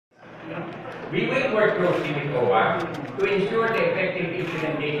We will work closely with owwa to ensure the effective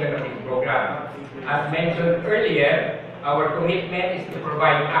implementation of this program. As mentioned earlier, our commitment is to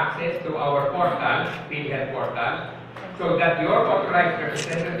provide access to our portal, philhealth portal, so that your authorized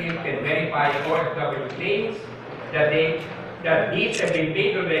representative can verify OFW claims that these have been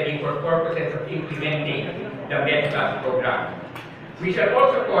paid already for purposes of implementing the MedPlus program. We shall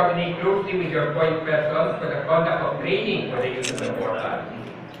also coordinate closely with your point persons for the conduct of training for the use of the portal,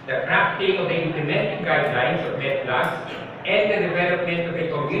 the crafting of the implementing guidelines of MedPlus, and the development of a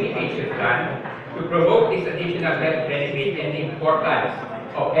communication plan to promote this additional health benefit and the importance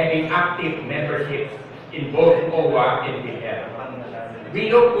of having active memberships in both owwa and philhealth.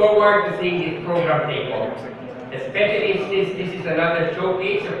 We look forward to seeing this program take off, especially since this is another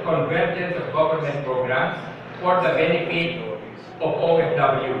showcase of convergence of government programs for the benefit of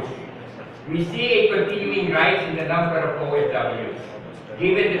OFWs. We see a continuing rise in the number of OFWs,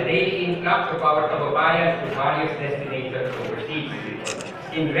 given the daily influx of our kababayans to various destinations overseas.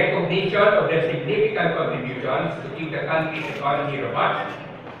 In recognition of their significant contributions to keep the country's economy robust,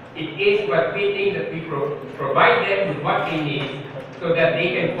 it is but fitting that we provide them with what they need so that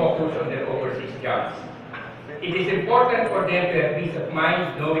they can focus on their overseas jobs. It is important for them to have peace of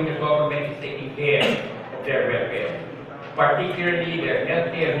mind knowing the government is taking care of their welfare, particularly their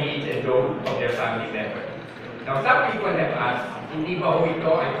healthcare needs and those of their family members. Now, some people have asked, hindi ba ho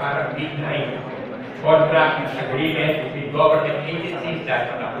ito ay parang midnight contract agreement between government agencies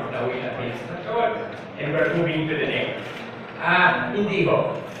dahil tapos na ho yung administrasyon and we're moving to the next? Hindi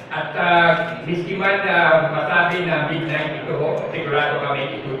ho. At miski man masabi na midnight ito ho, sigurado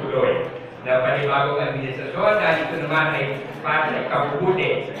kami itutuloy na panibagong administrasyon dahil ito naman ay para sa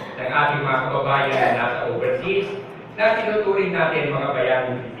ikabubuti ng ating mga kababayan na nasa overseas na tinuturing natin mga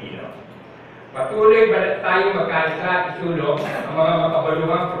bayanong Pilipino. Patuloy ba tayo magkaisa at isulong ang mga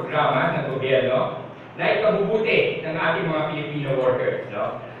makabaluhang programa ng gobyerno na ikabubuti ng ating mga Filipino workers,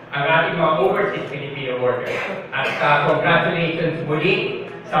 no? Ang ating mga overseas Filipino workers. At congratulations muli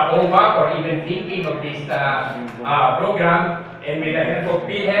sa owwa for even thinking of this program, and with the help of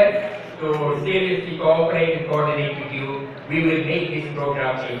philhealth to seriously cooperate and coordinate with you, we will make this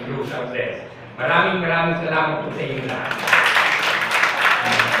program a true success. Maraming salamat po sa inyo lahat.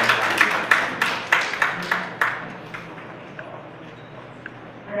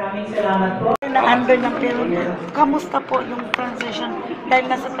 Maraming salamat po. Na-under ng period. Kamusta po yung transition? Dahil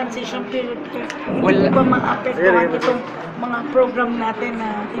nasa transition period kayo, hindi ba maapektuhan itong mga program natin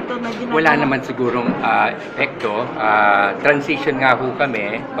na ito na ginagawa? Wala naman sigurong epekto. Transition nga ho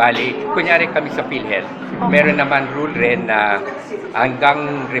kami. Bali, kunyari kami sa PhilHealth. Meron naman rule rin na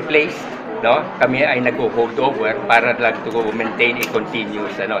hanggang replaced, no? Kami ay nag-hold over para lang to maintain a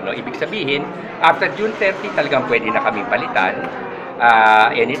continuous Ibig sabihin, after June 30 talagang pwede na kami palitan.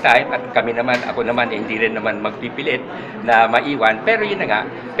 Anytime, at ako naman hindi rin naman magpipilit na maiwan, pero yun na nga,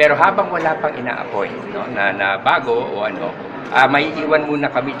 pero habang wala pang ina-appoint na bago o may iwan muna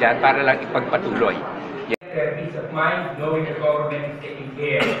kami dyan para lang ipagpatuloy. Their peace of mind knowing the government is taking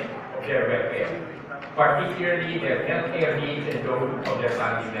care of their welfare, particularly their healthcare needs and those of their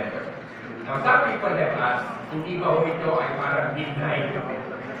family members. Now, some people have asked, hindi ba ho ito ay parang midnight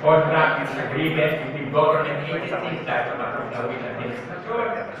contract agreement between government agencies dahil tapos na ho yung administrasyon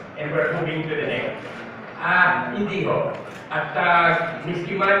and we're moving to the next? Hindi ho. At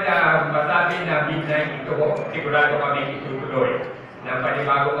miski man masabi na midnight ito ho, sigurado kami itutuloy ng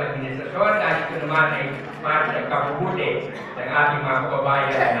panibagong administrasyon dahil ito naman ay para sa ikabubuti ng ating mga kababayan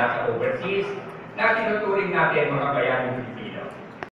na nasa overseas na tinuturing natin mga bayanong Pilipino.